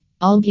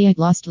Albeit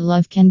lost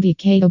love can be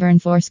Keto burn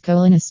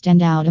Forskolin a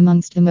standout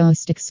amongst the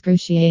most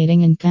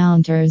excruciating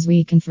encounters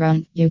we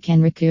confront. You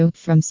can recoup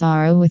from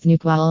sorrow with new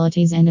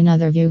qualities and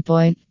another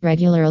viewpoint,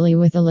 regularly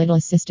with a little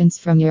assistance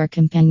from your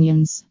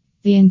companions.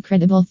 The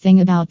incredible thing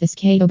about this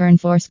Keto burn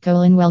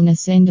Forskolin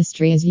wellness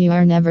industry is you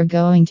are never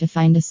going to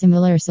find a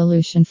similar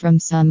solution from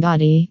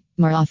somebody,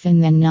 more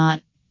often than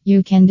not.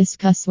 You can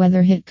discuss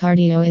whether HIIT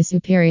cardio is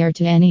superior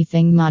to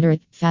anything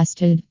moderate,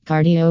 fasted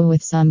cardio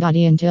with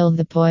somebody until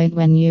the point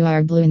when you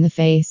are blue in the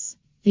face.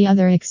 The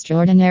other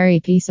extraordinary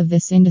piece of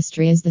this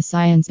industry is the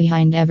science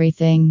behind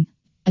everything.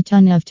 A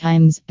ton of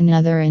times,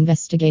 another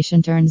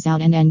investigation turns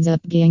out and ends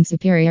up being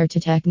superior to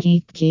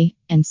technique,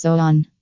 and so on.